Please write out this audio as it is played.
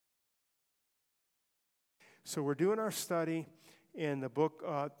So we're doing our study in the book,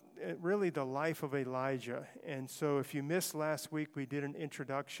 really the life of Elijah. And so if you missed last week, we did an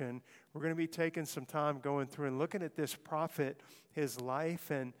introduction. We're going to be taking some time going through and looking at this prophet, his life,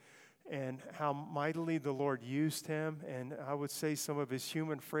 and how mightily the Lord used him. And I would say some of his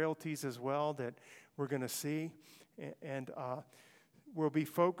human frailties as well that we're going to see. And we'll be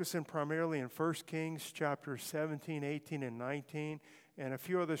focusing primarily in 1 Kings chapters 17, 18, and 19, and a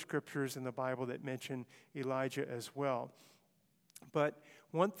few other scriptures in the Bible that mention Elijah as well. But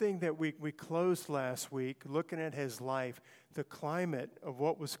one thing that we closed last week, looking at his life, the climate of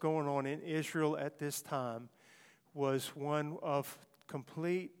what was going on in Israel at this time was one of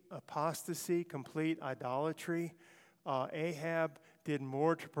complete apostasy, complete idolatry. Ahab did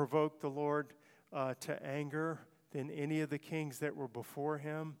more to provoke the Lord to anger than any of the kings that were before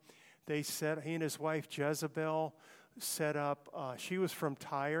him. He and his wife Jezebel set up, she was from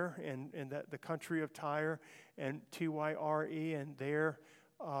Tyre, and the country of Tyre, and Tyre, and there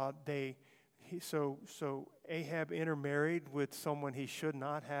so Ahab intermarried with someone he should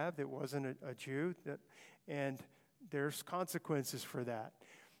not have, that wasn't a Jew, and there's consequences for that.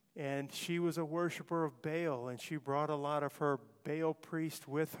 And she was a worshiper of Baal, and she brought a lot of her Baal priests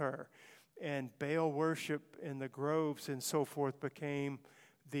with her. And Baal worship in the groves and so forth became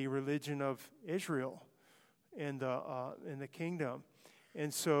the religion of Israel in the kingdom.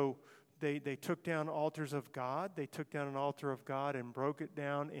 And so they took down altars of God. They took down an altar of God and broke it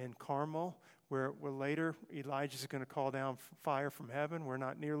down in Carmel, where later Elijah's going to call down fire from heaven. We're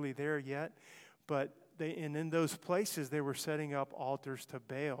not nearly there yet. But in those places, they were setting up altars to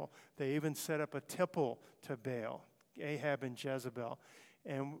Baal. They even set up a temple to Baal, Ahab and Jezebel.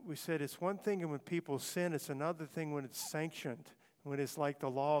 And we said it's one thing when people sin, it's another thing when it's sanctioned, when it's like the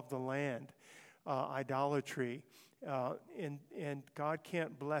law of the land, idolatry. And God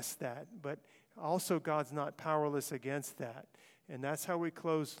can't bless that. But also God's not powerless against that. And that's how we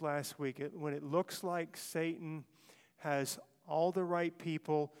closed last week. When it looks like Satan has all the right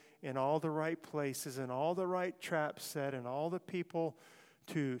people in all the right places and all the right traps set and all the people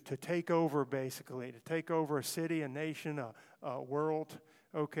to take over, basically, to take over a city, a nation, a world,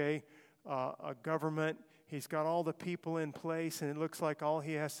 a government. He's got all the people in place, and it looks like all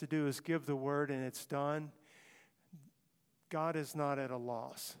he has to do is give the word, and it's done. God is not at a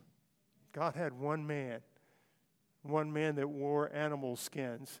loss. God had one man that wore animal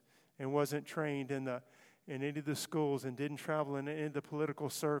skins and wasn't trained in any of the schools and didn't travel in any of the political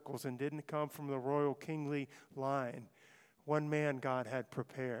circles and didn't come from the royal kingly line. One man God had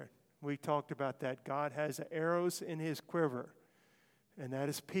prepared. We talked about that. God has arrows in his quiver, and that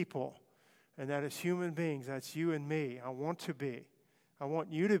is people, and that is human beings. That's you and me. I want to be. I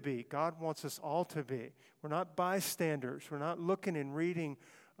want you to be. God wants us all to be. We're not bystanders. We're not looking and reading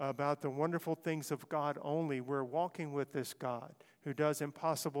about the wonderful things of God only. We're walking with this God who does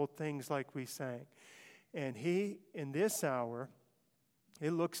impossible things like we sang. And he, in this hour,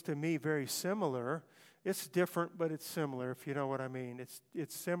 it looks to me very similar. It's different, but it's similar, if you know what I mean.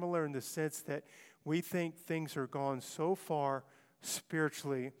 It's similar in the sense that we think things are gone so far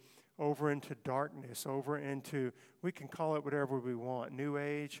spiritually over into darkness, over into, we can call it whatever we want, New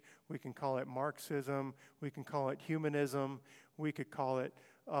Age, we can call it Marxism, we can call it humanism, we could call it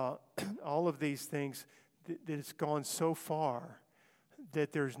all of these things, that it's gone so far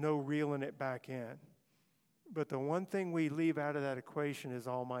that there's no reeling it back in. But the one thing we leave out of that equation is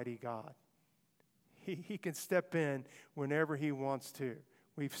Almighty God. He can step in whenever he wants to.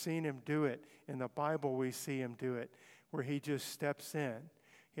 We've seen him do it. In the Bible, we see him do it, where he just steps in.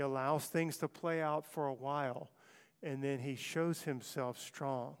 He allows things to play out for a while, and then he shows himself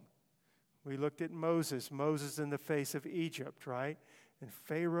strong. We looked at Moses in the face of Egypt, right? And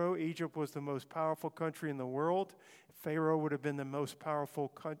Pharaoh, Egypt was the most powerful country in the world. Pharaoh would have been the most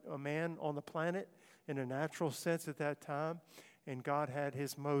powerful man on the planet in a natural sense at that time. And God had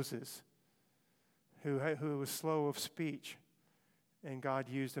his Moses, who was slow of speech. And God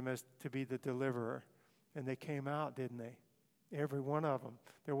used him to be the deliverer. And they came out, didn't they? Every one of them.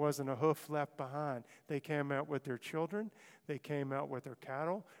 There wasn't a hoof left behind. They came out with their children. They came out with their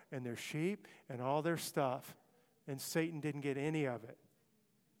cattle and their sheep and all their stuff. And Satan didn't get any of it.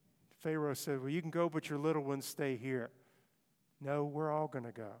 Pharaoh said, well, you can go, but your little ones stay here. No, we're all going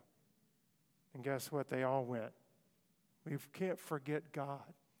to go. And guess what? They all went. We can't forget God.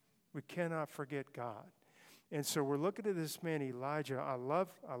 We cannot forget God. And so we're looking at this man, Elijah. I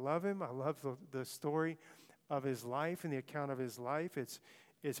love him. I love the story of his life and the account of his life.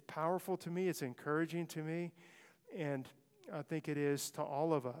 It's powerful to me. It's encouraging to me. And I think it is to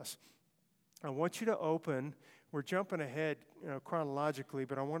all of us. I want you to open. We're jumping ahead chronologically,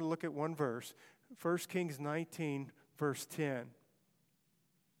 but I want to look at one verse. 1 Kings 19, verse 10.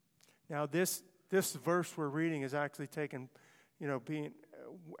 Now, this verse we're reading is actually taken, being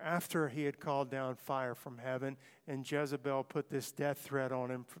after he had called down fire from heaven, and Jezebel put this death threat on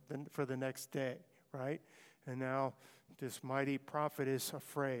him for the next day, right? And now this mighty prophet is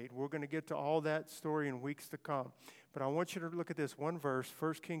afraid. We're going to get to all that story in weeks to come. But I want you to look at this one verse,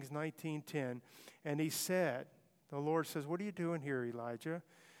 1 Kings 19:10. And he said, the Lord says, "What are you doing here, Elijah?"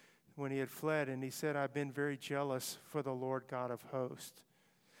 When he had fled, and he said, "I've been very jealous for the Lord God of hosts.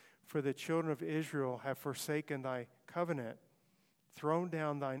 For the children of Israel have forsaken thy covenant, thrown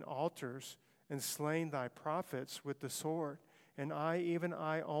down thine altars, and slain thy prophets with the sword. And I, even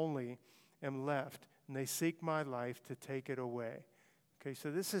I only, am left, and they seek my life to take it away." Okay,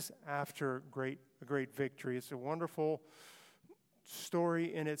 so this is after a great victory. It's a wonderful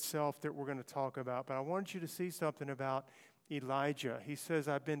story in itself that we're going to talk about. But I want you to see something about Elijah. He says,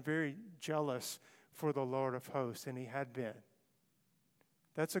 "I've been very jealous for the Lord of hosts," and he had been.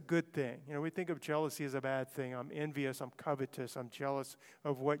 That's a good thing. We think of jealousy as a bad thing. I'm envious, I'm covetous, I'm jealous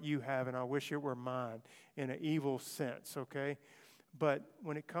of what you have, and I wish it were mine in an evil sense, okay? But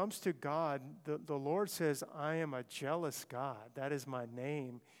when it comes to God, the Lord says, "I am a jealous God." That is my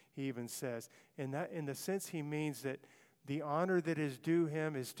name, he even says. And that, in the sense, he means that the honor that is due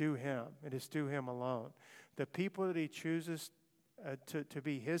him is due him. It is due him alone. The people that he chooses to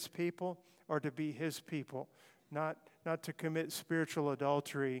be his people are to be his people, not to commit spiritual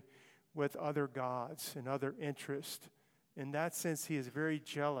adultery with other gods and other interests. In that sense, he is very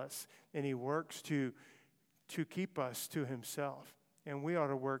jealous, and he works to keep us to himself. And we ought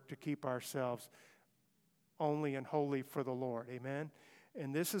to work to keep ourselves only and wholly for the Lord. Amen?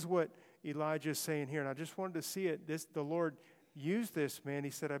 And this is what Elijah is saying here. And I just wanted to see it. The Lord used this man. He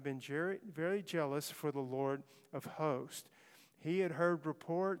said, "I've been very jealous for the Lord of hosts." He had heard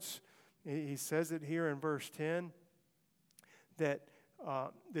reports. He says it here in verse 10, that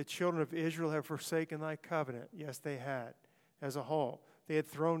the children of Israel have forsaken thy covenant. Yes, they had, as a whole. They had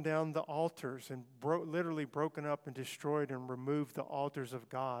thrown down the altars and literally broken up and destroyed and removed the altars of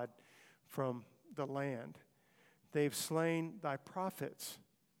God from the land. They've slain thy prophets.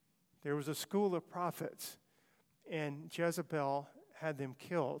 There was a school of prophets, and Jezebel had them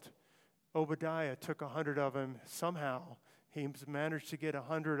killed. Obadiah took 100 of them somehow. He managed to get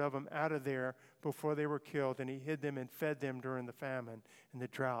 100 of them out of there before they were killed, and he hid them and fed them during the famine and the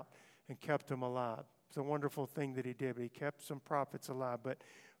drought and kept them alive. It's a wonderful thing that he did, but he kept some prophets alive. But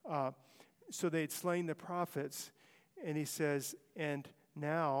so they'd slain the prophets, and he says, "And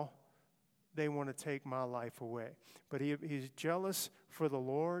now they want to take my life away." But he's jealous for the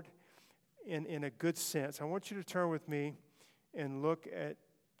Lord in a good sense. I want you to turn with me and look at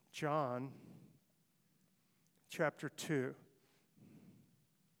John chapter 2.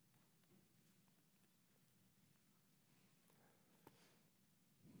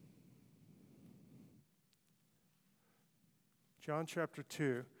 John chapter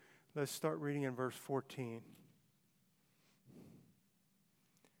 2. Let's start reading in verse 14.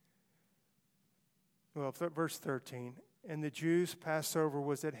 Well, verse 13. "And the Jews' Passover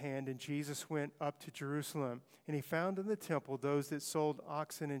was at hand, and Jesus went up to Jerusalem. And he found in the temple those that sold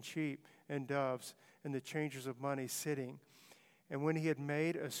oxen and sheep and doves, and the changers of money sitting. And when he had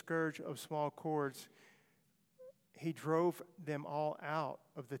made a scourge of small cords, he drove them all out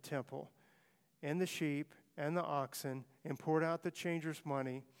of the temple, and the sheep and the oxen, and poured out the changers'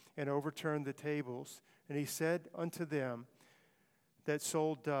 money, and overturned the tables. And he said unto them that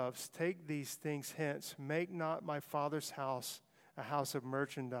sold doves, Take these things hence, make not my Father's house a house of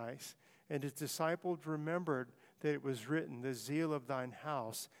merchandise. And his disciples remembered that it was written, The zeal of thine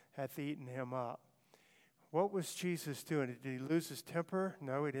house hath eaten him up. What was Jesus doing? Did he lose his temper?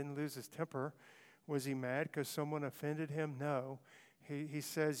 No, he didn't lose his temper. Was he mad because someone offended him? No. He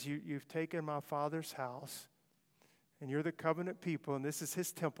says, you've taken my Father's house, and you're the covenant people, and this is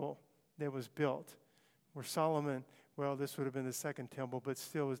his temple that was built, where Solomon, well, this would have been the second temple, but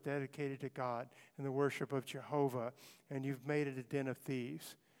still was dedicated to God and the worship of Jehovah, and you've made it a den of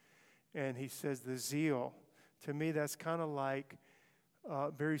thieves. And he says the zeal, to me that's kind of like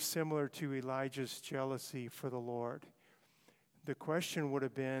very similar to Elijah's jealousy for the Lord. The question would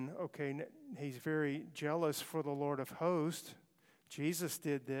have been, okay, he's very jealous for the Lord of hosts. Jesus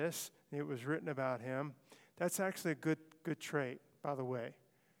did this. It was written about him. That's actually a good trait, by the way.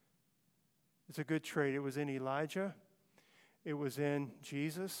 It's a good trait. It was in Elijah. It was in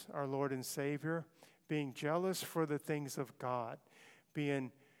Jesus, our Lord and Savior, being jealous for the things of God,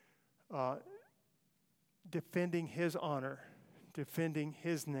 being defending his honor, defending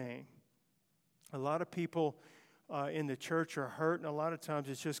his name. A lot of people in the church are hurt, and a lot of times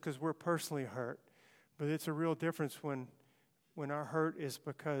it's just because we're personally hurt. But it's a real difference when our hurt is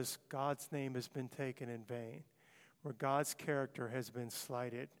because God's name has been taken in vain, where God's character has been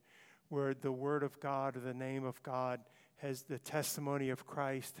slighted, where the word of God or the name of God has, the testimony of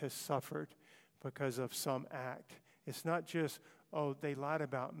Christ has suffered because of some act. It's not just, oh, they lied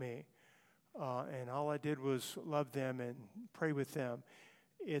about me, and all I did was love them and pray with them.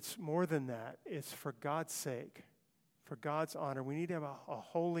 It's more than that. It's for God's sake, for God's honor. We need to have a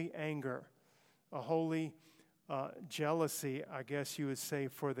holy anger, a holy jealousy, I guess you would say,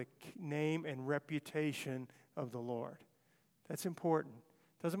 for the name and reputation of the Lord. That's important.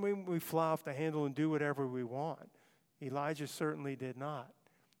 Doesn't mean we fly off the handle and do whatever we want. Elijah certainly did not.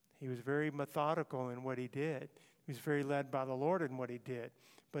 He was very methodical in what he did. He was very led by the Lord in what he did.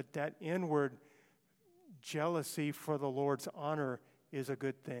 But that inward jealousy for the Lord's honor is a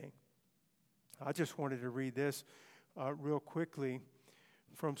good thing. I just wanted to read this real quickly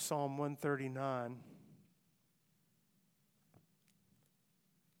from Psalm 139.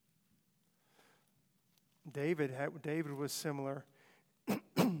 David was similar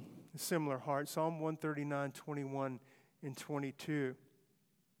heart. Psalm 139, 21 and 22.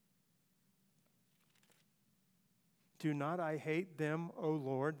 Do not I hate them, O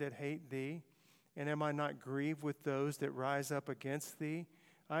Lord, that hate thee? And am I not grieved with those that rise up against thee?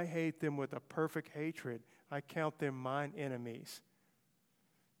 I hate them with a perfect hatred. I count them mine enemies.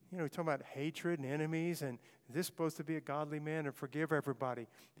 You know, we talk about hatred and enemies, and is this supposed to be a godly man and forgive everybody?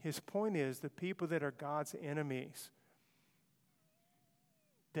 His point is the people that are God's enemies,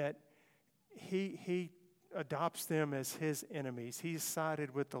 that he adopts them as his enemies. He's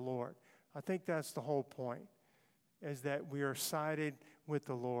sided with the Lord. I think that's the whole point, is that we are sided with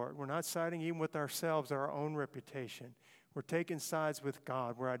the Lord. We're not siding even with ourselves, our own reputation. We're taking sides with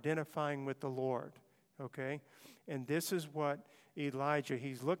God. We're identifying with the Lord, okay? And this is what Elijah,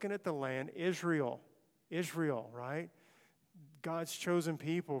 he's looking at the land, Israel, right? God's chosen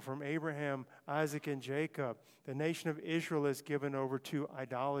people from Abraham, Isaac, and Jacob. The nation of Israel is given over to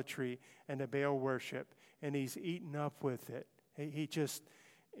idolatry and to Baal worship, and he's eaten up with it. He just,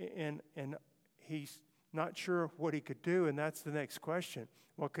 and he's not sure what he could do, and that's the next question.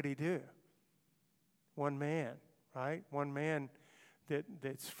 What could he do? One man, right? One man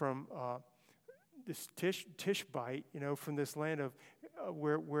that's from this Tishbite, you know, from this land of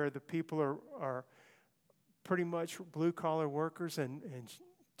where the people are pretty much blue-collar workers and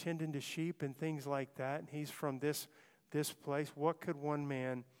tending to sheep and things like that. And he's from this place. What could one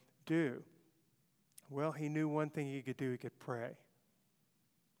man do? Well, he knew one thing he could do. He could pray.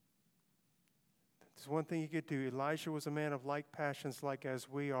 There's one thing he could do. Elijah was a man of like passions like as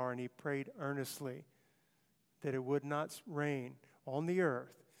we are, and he prayed earnestly that it would not rain on the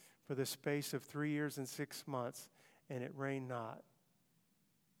earth for the space of 3 years and 6 months, and it rained not.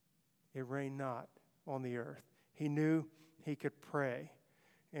 It rained not on the earth. He knew he could pray,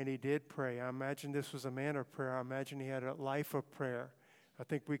 and he did pray. I imagine this was a man of prayer. I imagine he had a life of prayer. I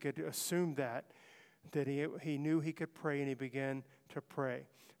think we could assume that he knew he could pray, and he began to pray.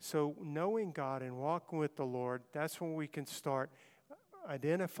 So knowing God and walking with the Lord, that's when we can start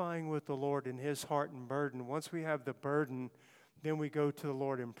identifying with the Lord in his heart and burden. Once we have the burden, then we go to the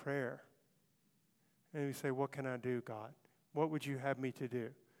Lord in prayer. And we say, what can I do, God? What would you have me to do?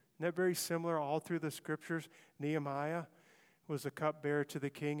 Isn't that very similar all through the scriptures? Nehemiah was a cupbearer to the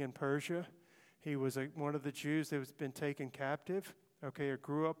king in Persia. He was one of the Jews that was been taken captive, okay, or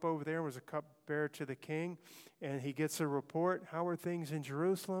grew up over there, was a cupbearer to the king. And he gets a report. How are things in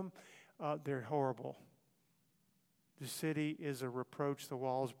Jerusalem? They're horrible. The city is a reproach. The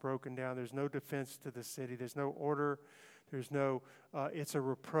wall's broken down. There's no defense to the city. There's no order. It's a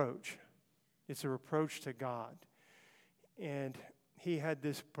reproach. It's a reproach to God. And he had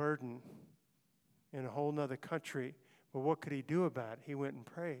this burden in a whole nother country. But what could he do about it? He went and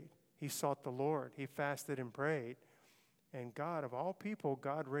prayed. He sought the Lord. He fasted and prayed. And God, of all people,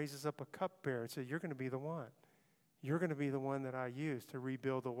 God raises up a cupbearer and says, you're going to be the one. You're going to be the one that I use to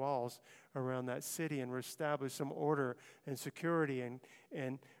rebuild the walls around that city and reestablish some order and security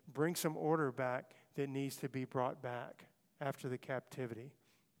and bring some order back that needs to be brought back after the captivity.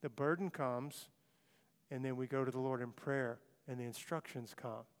 The burden comes, and then we go to the Lord in prayer, and the instructions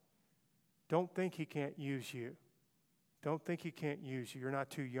come. Don't think he can't use you. Don't think he can't use you. You're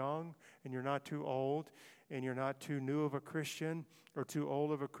not too young, and you're not too old, and you're not too new of a Christian or too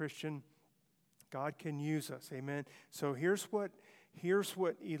old of a Christian. God can use us, amen. So here's what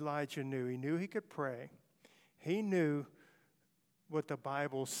Elijah knew. He knew he could pray. He knew what the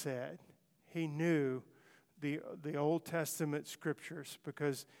Bible said. He knew the Old Testament scriptures,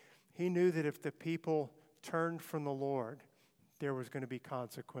 because he knew that if the people turned from the Lord, there was going to be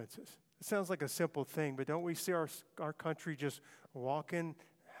consequences. It sounds like a simple thing, but don't we see our country just walking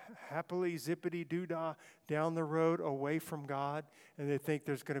happily, zippity-doo-dah, down the road away from God, and they think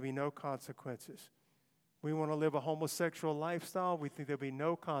there's going to be no consequences? We want to live a homosexual lifestyle. We think there'll be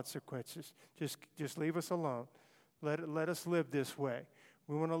no consequences. Just leave us alone. Let us live this way.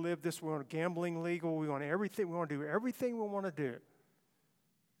 We want to live this. We want gambling legal. We want everything. We want to do everything we want to do.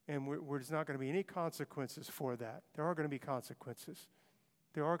 And there's not going to be any consequences for that. There are going to be consequences.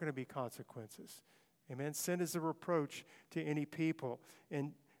 There are going to be consequences. Amen. Sin is a reproach to any people.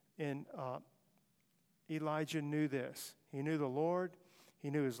 And Elijah knew this. He knew the Lord. He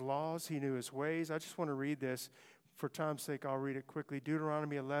knew his laws. He knew his ways. I just want to read this. For time's sake, I'll read it quickly.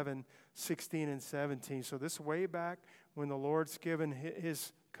 Deuteronomy 11, 16 and 17. So this is way back when the Lord's given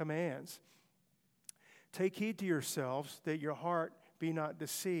his commands. Take heed to yourselves that your heart be not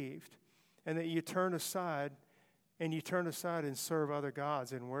deceived, and that you turn aside and serve other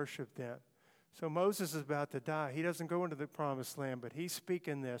gods and worship them. So Moses is about to die. He doesn't go into the promised land, but he's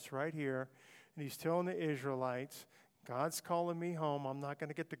speaking this right here, and he's telling the Israelites, God's calling me home. I'm not going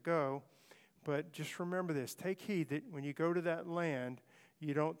to get to go, but just remember this. Take heed that when you go to that land,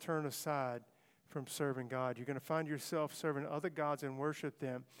 you don't turn aside from serving God. You're going to find yourself serving other gods and worship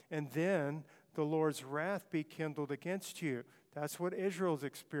them, and then the Lord's wrath be kindled against you. That's what Israel's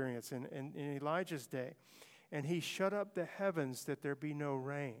experienced in Elijah's day. And he shut up the heavens that there be no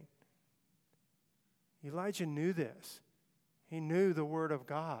rain. Elijah knew this. He knew the word of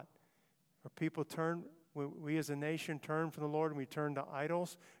God. We as a nation turn from the Lord and we turn to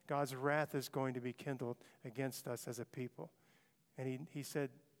idols, God's wrath is going to be kindled against us as a people. And he said,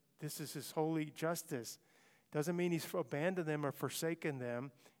 this is his holy justice. Doesn't mean he's abandoned them or forsaken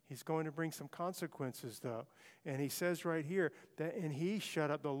them. He's going to bring some consequences, though. And he says right here,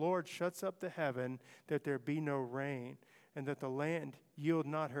 the Lord shuts up the heaven that there be no rain, and that the land yield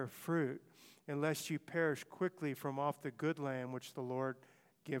not her fruit, unless you perish quickly from off the good land which the Lord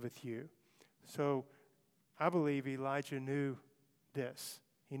giveth you. So I believe Elijah knew this.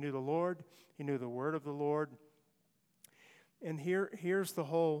 He knew the Lord. He knew the word of the Lord. And here's the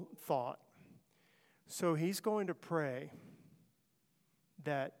whole thought. So he's going to pray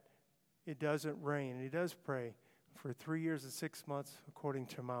that it doesn't rain. And he does pray for 3 years and 6 months according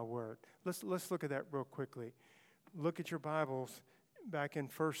to my word. Let's look at that real quickly. Look at your Bibles back in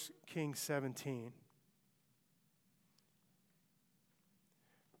 1 Kings 17.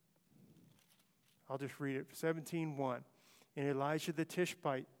 I'll just read it. 17:1. And Elijah the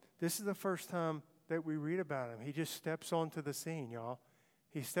Tishbite. This is the first time that we read about him. He just steps onto the scene, y'all.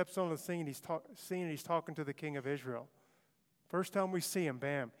 He steps on the scene. He's talking to the king of Israel. First time we see him,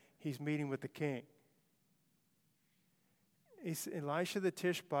 bam, he's meeting with the king. Elisha the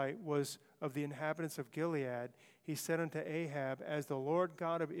Tishbite was of the inhabitants of Gilead. He said unto Ahab, as the Lord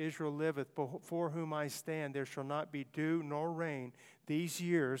God of Israel liveth, before whom I stand, there shall not be dew nor rain these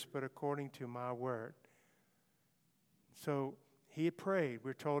years, but according to my word. So he had prayed,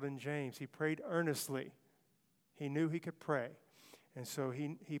 we're told in James. He prayed earnestly. He knew he could pray. And so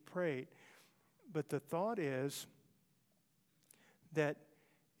he prayed. But the thought is that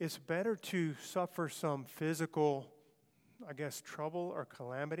it's better to suffer some physical, trouble or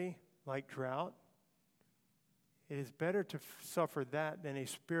calamity like drought. It is better to suffer that than a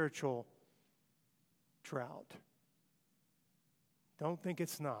spiritual drought. Don't think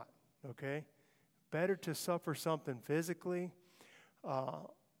it's not, okay? Better to suffer something physically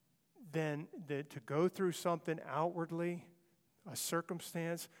than to go through something outwardly, a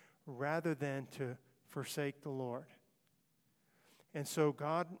circumstance, rather than to forsake the Lord. And so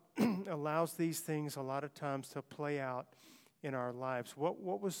God allows these things a lot of times to play out in our lives.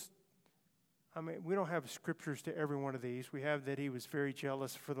 We don't have scriptures to every one of these. We have that he was very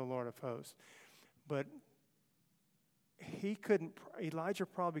jealous for the Lord of hosts. But Elijah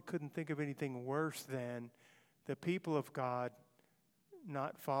probably couldn't think of anything worse than the people of God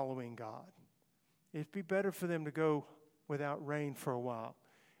not following God. It'd be better for them to go without rain for a while.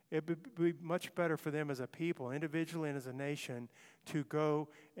 It would be much better for them as a people, individually and as a nation, to go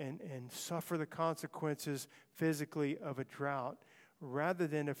and suffer the consequences physically of a drought rather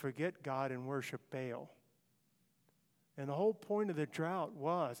than to forget God and worship Baal. And the whole point of the drought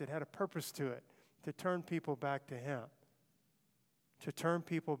it had a purpose to it, to turn people back to him, to turn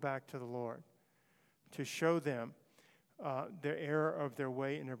people back to the Lord, to show them the error of their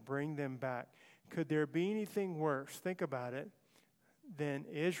way and to bring them back. Could there be anything worse? Think about it. Than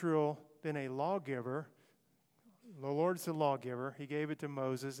Israel, than a lawgiver. The Lord's the lawgiver. He gave it to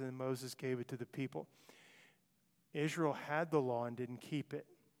Moses, and Moses gave it to the people. Israel had the law and didn't keep it.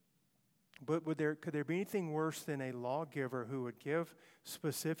 But could there be anything worse than a lawgiver who would give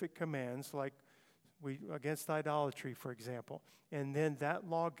specific commands, like against idolatry, for example, and then that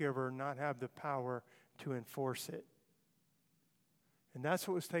lawgiver not have the power to enforce it? And that's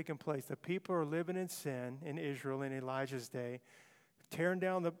what was taking place. The people are living in sin in Israel in Elijah's day,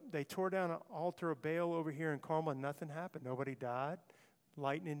 they tore down an altar of Baal over here in Carmel, and nothing happened. Nobody died.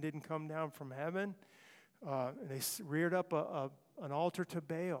 Lightning didn't come down from heaven. They reared up an altar to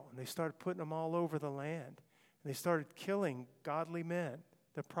Baal, and they started putting them all over the land. And they started killing godly men,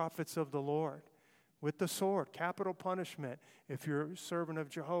 the prophets of the Lord, with the sword, capital punishment. If you're a servant of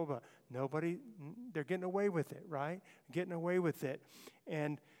Jehovah, they're getting away with it, right? Getting away with it.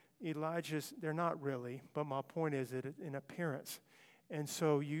 And they're not really, but my point is that in appearance. And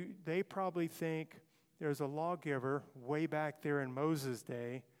so they probably think there's a lawgiver way back there in Moses'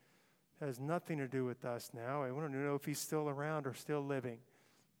 day. Has nothing to do with us now. I want to know if he's still around or still living,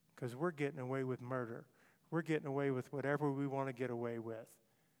 because we're getting away with murder. We're getting away with whatever we want to get away with.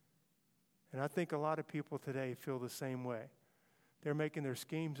 And I think a lot of people today feel the same way. They're making their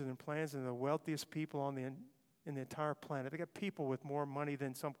schemes and their plans, and the wealthiest people in the entire planet. They got people with more money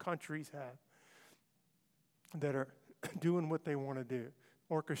than some countries have that are doing what they want to do,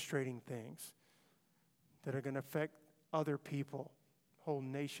 orchestrating things that are going to affect other people, whole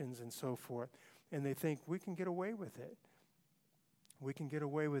nations and so forth. And they think we can get away with it. We can get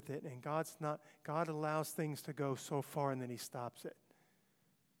away with it. And God allows things to go so far and then he stops it.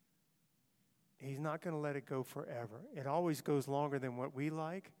 He's not going to let it go forever. It always goes longer than what we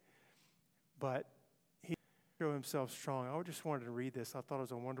like, but he showed himself strong. I just wanted to read this. I thought it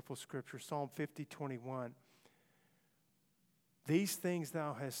was a wonderful scripture. Psalm 50:21. These things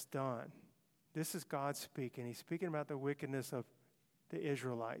thou hast done. This is God speaking. He's speaking about the wickedness of the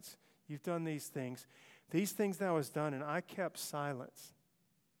Israelites. You've done these things. These things thou hast done, and I kept silence.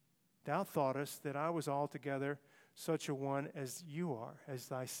 Thou thoughtest that I was altogether such a one as you are, as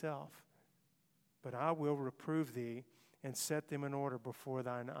thyself. But I will reprove thee and set them in order before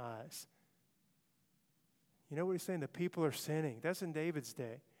thine eyes. You know what he's saying? The people are sinning. That's in David's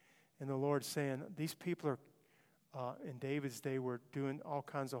day. And the Lord's saying, these people are, in David's day, were doing all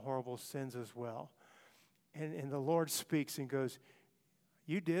kinds of horrible sins as well. And the Lord speaks and goes,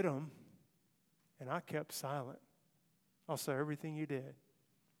 you did them, and I kept silent. I'll say everything you did.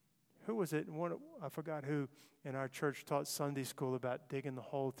 Who was it? I forgot who in our church taught Sunday school about digging the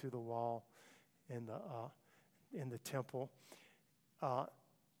hole through the wall in the temple.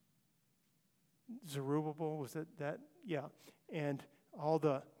 Zerubbabel, was it that? Yeah. And all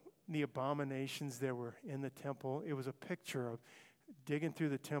the abominations that were in the temple, it was a picture of digging through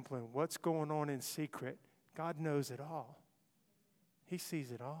the temple and what's going on in secret. God knows it all. He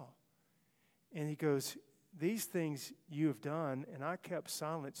sees it all. And he goes, these things you have done, and I kept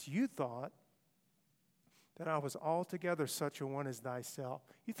silence. You thought that I was altogether such a one as thyself.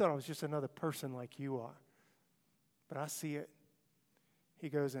 You thought I was just another person like you are. But I see it. He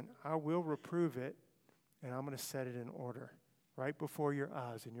goes, and I will reprove it, and I'm going to set it in order right before your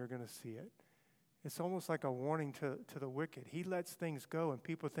eyes, and you're going to see it. It's almost like a warning to the wicked. He lets things go, and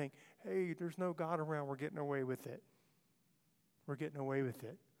people think, hey, there's no God around. We're getting away with it. We're getting away with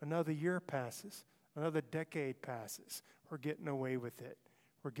it. Another year passes. Another decade passes. We're getting away with it.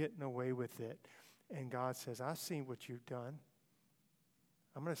 We're getting away with it. And God says, I've seen what you've done.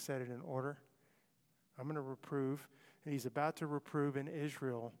 I'm going to set it in order. I'm going to reprove. And he's about to reprove in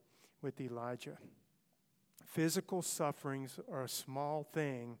Israel with Elijah. Physical sufferings are a small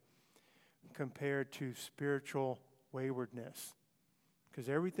thing compared to spiritual waywardness. Because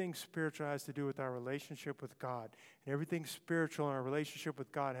everything spiritual has to do with our relationship with God. And everything spiritual in our relationship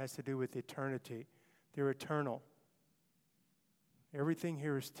with God has to do with eternity. They're eternal. Everything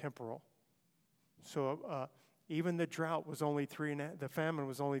here is temporal. So even the drought was only the famine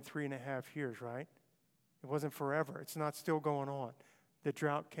was only 3.5 years, right? It wasn't forever. It's not still going on. The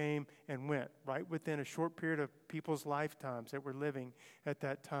drought came and went right within a short period of people's lifetimes that were living at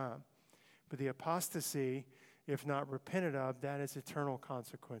that time. But the apostasy, if not repented of, that is eternal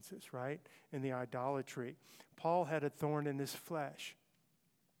consequences, right? And the idolatry. Paul had a thorn in his flesh.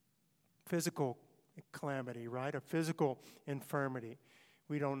 Physical calamity, right? A physical infirmity.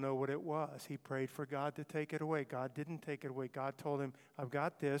 We don't know what it was. He prayed for God to take it away. God didn't take it away. God told him, I've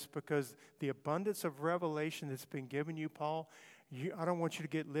got this because the abundance of revelation that's been given you, Paul, I don't want you to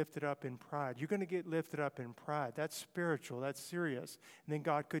get lifted up in pride. You're going to get lifted up in pride. That's spiritual. That's serious. And then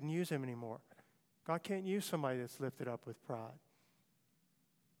God couldn't use him anymore. God can't use somebody that's lifted up with pride.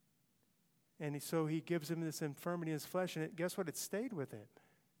 And so he gives him this infirmity in his flesh, and guess what? It stayed with him.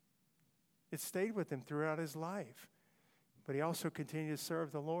 It stayed with him throughout his life. But he also continued to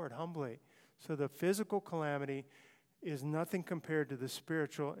serve the Lord humbly. So the physical calamity is nothing compared to the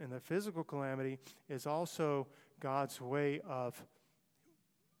spiritual, and the physical calamity is also God's way of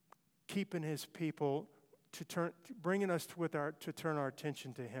keeping his people bringing us to turn our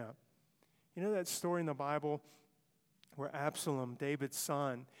attention to him. You know that story in the Bible where Absalom, David's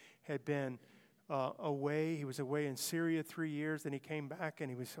son, had been away. He was away in Syria 3 years, then he came back, and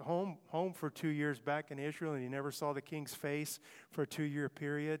he was home for 2 years back in Israel, and he never saw the king's face for a 2-year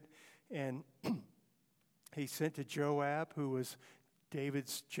period. And he sent to Joab, who was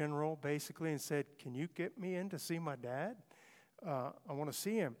David's general, basically, and said, "Can you get me in to see my dad? I want to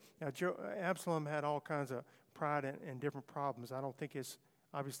see him." Now, Absalom had all kinds of pride and different problems. I don't think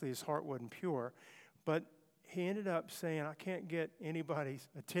obviously his heart wasn't pure. But he ended up saying, "I can't get anybody's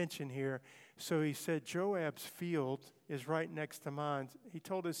attention here." So he said, "Joab's field is right next to mine." He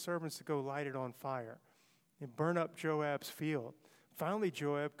told his servants to go light it on fire and burn up Joab's field. Finally,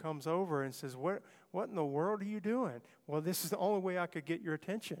 Joab comes over and says, what in the world are you doing?" "Well, this is the only way I could get your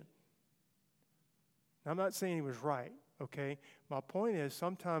attention." Now, I'm not saying he was right, okay? My point is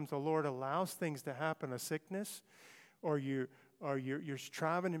sometimes the Lord allows things to happen, a sickness, or you're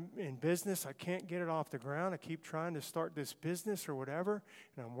striving in business. "I can't get it off the ground. I keep trying to start this business or whatever,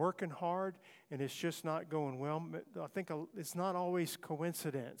 and I'm working hard, and it's just not going well." I think it's not always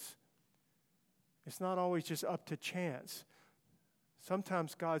coincidence. It's not always just up to chance.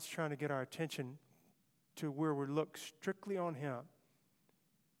 Sometimes God's trying to get our attention to where we look strictly on him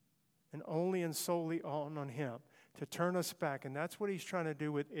and only and solely on him, to turn us back. And that's what he's trying to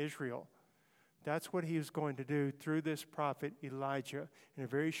do with Israel. That's what he was going to do through this prophet Elijah in a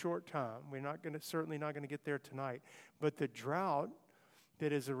very short time. We're certainly not going to get there tonight. But the drought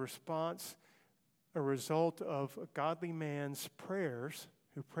that is a result of a godly man's prayers,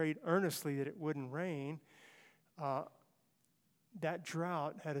 who prayed earnestly that it wouldn't rain, that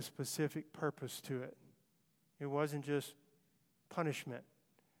drought had a specific purpose to it. It wasn't just punishment.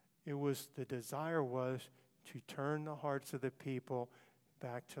 The desire was to turn the hearts of the people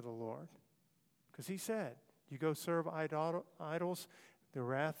back to the Lord. Because he said, "You go serve idols,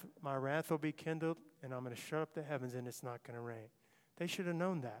 my wrath will be kindled, and I'm going to shut up the heavens, and it's not going to rain." They should have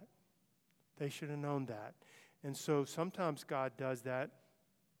known that. They should have known that. And so sometimes God does that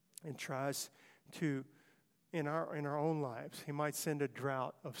and tries to, in our own lives, he might send a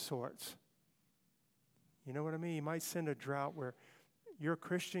drought of sorts. You know what I mean? He might send a drought where you're a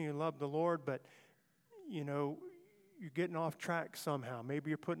Christian, you love the Lord, but, you're getting off track somehow. Maybe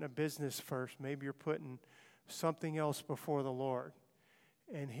you're putting a business first. Maybe you're putting something else before the Lord.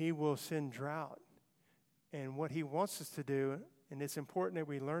 And he will send drought. And what he wants us to do, and it's important that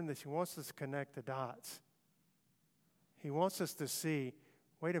we learn this, he wants us to connect the dots. He wants us to see,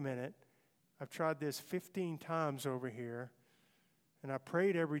 wait a minute, I've tried this 15 times over here, and I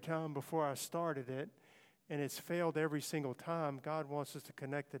prayed every time before I started it, and it's failed every single time. God wants us to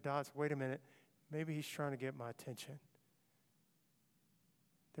connect the dots. Wait a minute, maybe he's trying to get my attention.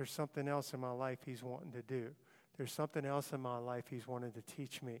 There's something else in my life he's wanting to do. There's something else in my life he's wanting to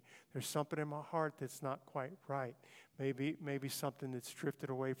teach me. There's something in my heart that's not quite right. Maybe something that's drifted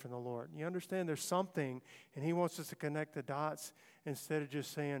away from the Lord. You understand? There's something, and he wants us to connect the dots instead of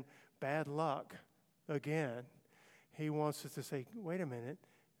just saying, "Bad luck again." He wants us to say, "Wait a minute,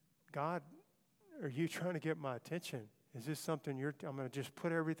 God, are you trying to get my attention? Is this something I'm going to just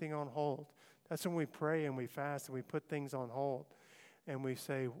put everything on hold?" That's when we pray and we fast and we put things on hold. And we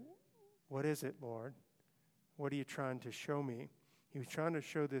say, "What is it, Lord? What are you trying to show me?" He was trying to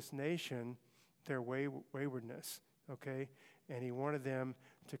show this nation their waywardness, okay? And he wanted them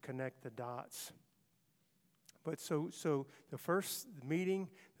to connect the dots. But so the first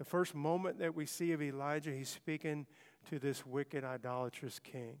meeting, the first moment that we see of Elijah, he's speaking to this wicked, idolatrous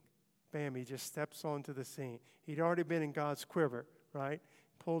king. Bam, he just steps onto the scene. He'd already been in God's quiver, right?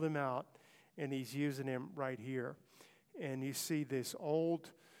 Pulled him out, and he's using him right here. And you see this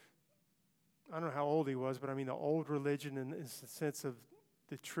old, I don't know how old he was, but I mean the old religion in the sense of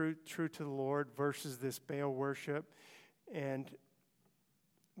the true to the Lord versus this Baal worship. And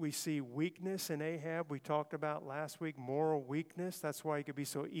we see weakness in Ahab. We talked about last week, moral weakness. That's why he could be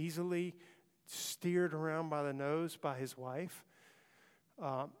so easily steered around by the nose by his wife.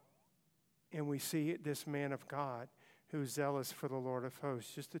 And we see this man of God who's zealous for the Lord of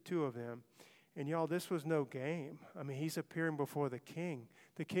hosts, just the two of them. And y'all, this was no game. I mean, he's appearing before the king.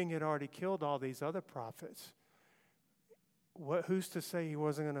 The king had already killed all these other prophets. Who's to say he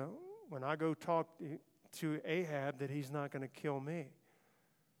wasn't going to, when I go talk to Ahab, that he's not going to kill me?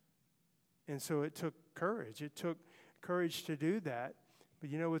 And so it took courage. It took courage to do that. But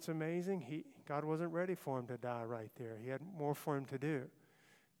you know what's amazing? God wasn't ready for him to die right there. He had more for him to do.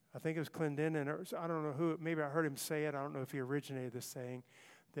 I think it was Clendenin, or I don't know who, maybe I heard him say it. I don't know if he originated this saying,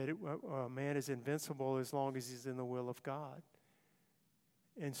 that man is invincible as long as he's in the will of God.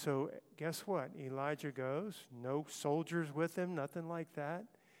 And so guess what? Elijah goes, no soldiers with him, nothing like that.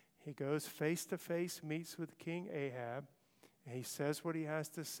 He goes face to face, meets with King Ahab, and he says what he has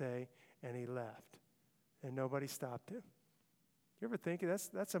to say, and he left. And nobody stopped him. You ever think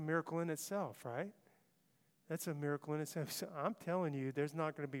that's a miracle in itself, right? That's a miracle in itself. So I'm telling you, there's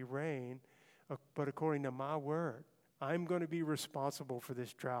not going to be rain, but according to my word, I'm going to be responsible for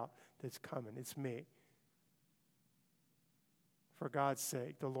this drought that's coming. It's me. For God's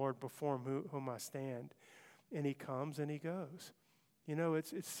sake, the Lord before whom I stand. And he comes and he goes. You know,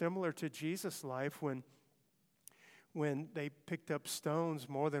 it's similar to Jesus' life when they picked up stones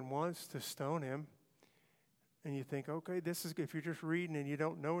more than once to stone him. And you think, okay, this is, if you're just reading and you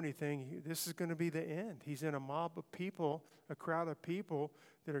don't know anything, this is going to be the end. He's in a mob of people, a crowd of people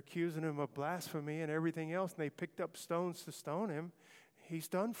that are accusing him of blasphemy and everything else, and they picked up stones to stone him. He's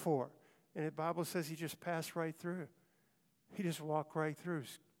done for. And the Bible says he just passed right through. He just walked right through,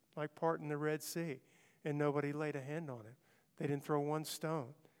 like parting the Red Sea, and nobody laid a hand on him. They didn't throw one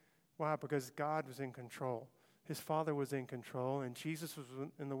stone. Why? Because God was in control. His Father was in control, and Jesus was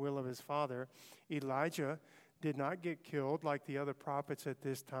in the will of his Father. Elijah did not get killed like the other prophets at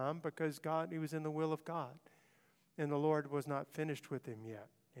this time because he was in the will of God. And the Lord was not finished with him yet.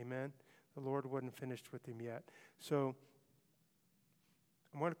 Amen? The Lord wasn't finished with him yet. So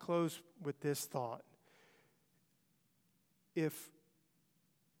I want to close with this thought. If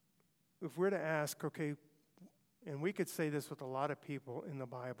we're to ask, okay, and we could say this with a lot of people in the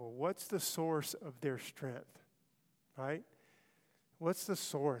Bible, what's the source of their strength, right? What's the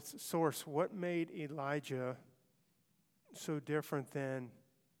source? What made Elijah so different than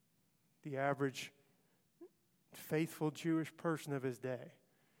the average faithful Jewish person of his day?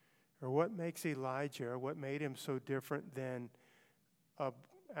 Or what makes Elijah, what made him so different than an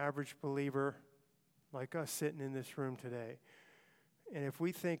average believer like us sitting in this room today? And if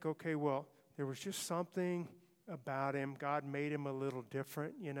we think, okay, well, there was just something about him, God made him a little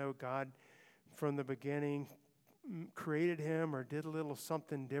different, you know, God from the beginning created him or did a little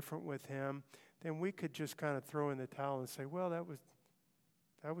something different with him, then we could just kind of throw in the towel and say, well,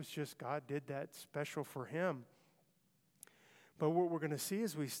 that was just God did that special for him. But what we're going to see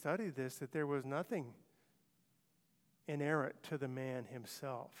as we study this, that there was nothing inerrant to the man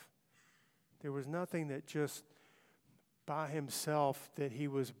himself. There was nothing that just by himself that he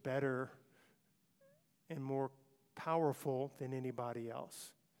was better and more powerful than anybody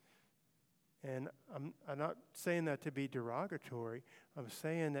else. And I'm not saying that to be derogatory. I'm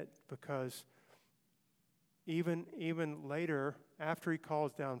saying that because even later, after he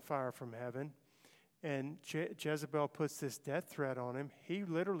calls down fire from heaven, and Jezebel puts this death threat on him, he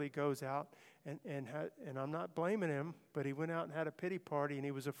literally goes out and I'm not blaming him, but he went out and had a pity party, and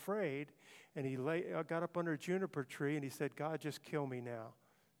he was afraid, and he got up under a juniper tree, and he said, God, just kill me now.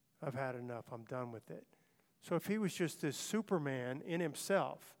 I've had enough. I'm done with it. So if he was just this Superman in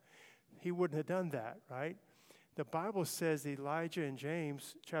himself, he wouldn't have done that, right? The Bible says Elijah in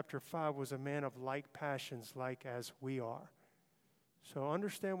James chapter 5 was a man of like passions, like as we are. So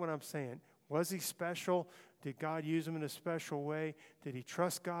understand what I'm saying. Was he special? Did God use him in a special way? Did he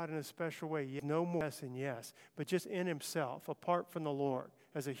trust God in a special way? Yes, no more. Yes and yes. But just in himself, apart from the Lord,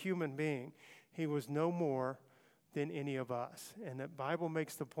 as a human being, he was no more than any of us. And the Bible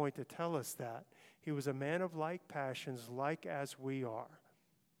makes the point to tell us that. He was a man of like passions, like as we are.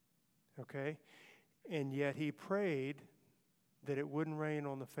 Okay? And yet he prayed that it wouldn't rain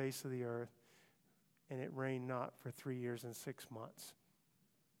on the face of the earth, and it rained not for 3 years and 6 months.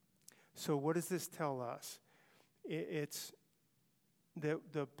 So what does this tell us? It's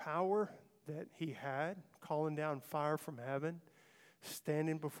the power that he had, calling down fire from heaven,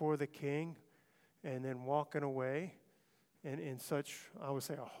 standing before the king, and then walking away in such, I would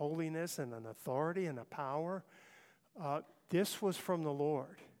say, a holiness and an authority and a power. This was from the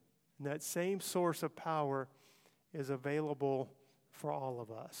Lord. And that same source of power is available for all of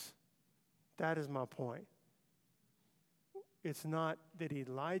us. That is my point. It's not that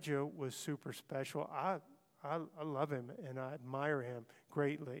Elijah was super special. I love him and I admire him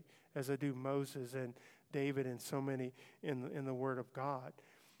greatly, as I do Moses and David and so many in the Word of God.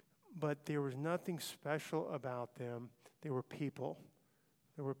 But there was nothing special about them. They were people.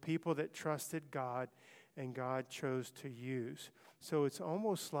 There were people that trusted God, and God chose to use. So it's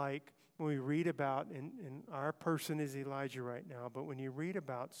almost like when we read about, and our person is Elijah right now, but when you read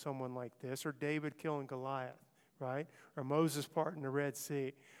about someone like this, or David killing Goliath, right? Or Moses parting the Red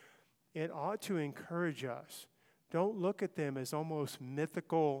Sea, it ought to encourage us Don't look at them as almost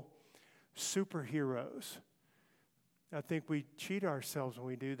mythical superheroes. I think we cheat ourselves when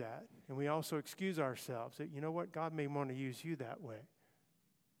we do that. And we also excuse ourselves that, you know what, God may want to use you that way.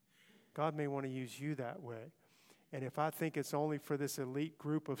 God may want to use you that way. And if I think it's only for this elite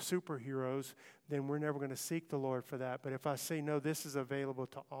group of superheroes, then we're never going to seek the Lord for that. But if I say, no, this is available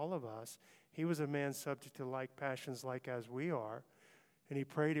to all of us, he was a man subject to like passions like as we are. And he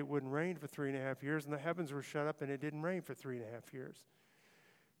prayed it wouldn't rain for 3.5 years, and the heavens were shut up, and it didn't rain for 3.5 years.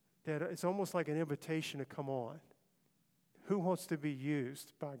 That it's almost like an invitation to come on. Who wants to be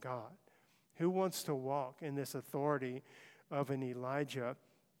used by God? Who wants to walk in this authority of an Elijah?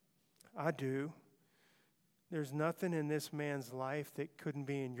 I do. There's nothing in this man's life that couldn't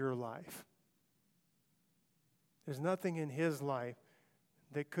be in your life. There's nothing in his life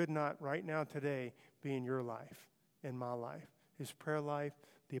that could not right now today be in your life, in my life. His prayer life,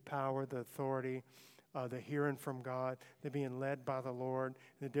 the power, the authority, the hearing from God, the being led by the Lord,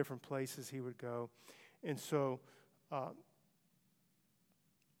 the different places he would go. And so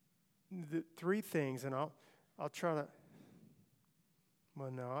the three things, and I'll try to,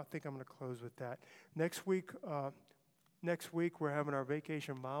 well, no, I think I'm going to close with that. Next week we're having our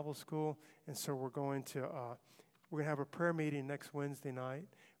Vacation Bible School, and so we're going to have a prayer meeting next Wednesday night.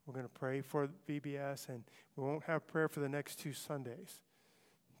 We're going to pray for VBS, and we won't have prayer for the next 2 Sundays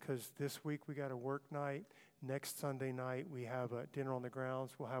because this week we got a work night. Next Sunday night we have a dinner on the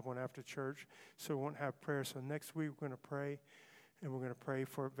grounds. We'll have one after church, so we won't have prayer. So next week we're going to pray, and we're going to pray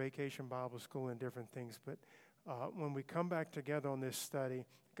for Vacation Bible School and different things. But when we come back together on this study,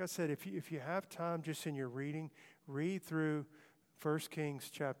 like I said, if you have time just in your reading, read through 1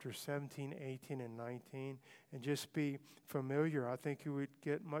 Kings chapter 17, 18, and 19, and just be familiar. I think you would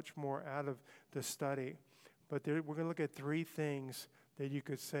get much more out of the study. But we're going to look at 3 things that you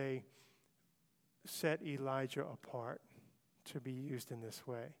could say set Elijah apart to be used in this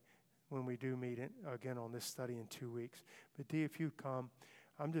way when we do meet again on this study in 2 weeks. But Dee, if you come,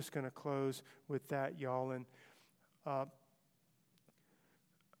 I'm just going to close with that, y'all. And I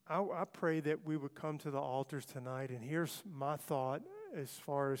pray that we would come to the altars tonight, and here's my thought as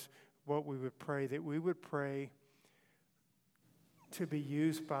far as what we would pray, that we would pray to be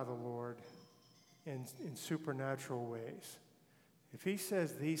used by the Lord in supernatural ways. If he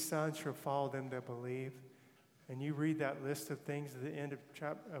says these signs shall follow them that believe, and you read that list of things at the end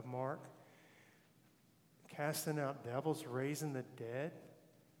of Mark, casting out devils, raising the dead,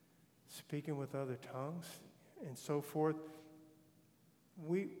 speaking with other tongues, and so forth,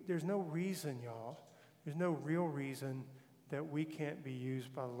 there's no reason, y'all, there's no real reason that we can't be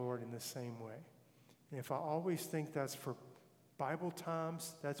used by the Lord in the same way. And if I always think that's for Bible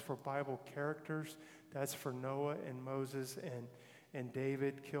times, that's for Bible characters, that's for Noah and Moses and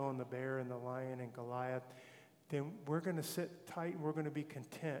David killing the bear and the lion and Goliath, then we're going to sit tight and we're going to be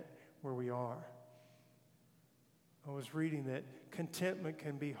content where we are. I was reading that contentment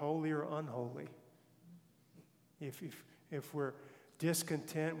can be holy or unholy. If we're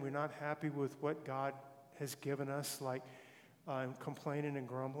discontent, we're not happy with what God has given us, like complaining and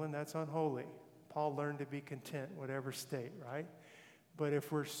grumbling, that's unholy. Paul learned to be content, whatever state, right? But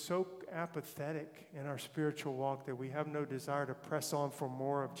if we're so apathetic in our spiritual walk that we have no desire to press on for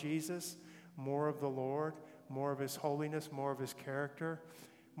more of Jesus, more of the Lord, more of his holiness, more of his character,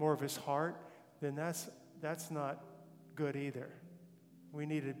 more of his heart, then that's not good either. We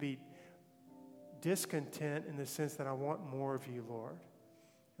need to be discontent in the sense that I want more of you, Lord.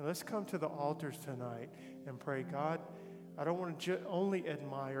 And let's come to the altars tonight and pray, God, I don't want to only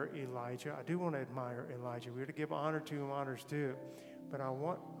admire Elijah. I do want to admire Elijah. We're to give honor to whom honors due. But I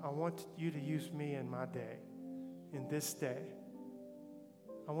want you to use me in my day, in this day.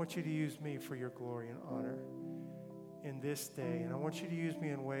 I want you to use me for your glory and honor in this day. And I want you to use me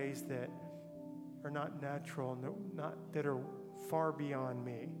in ways that are not natural, that are far beyond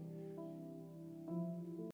me.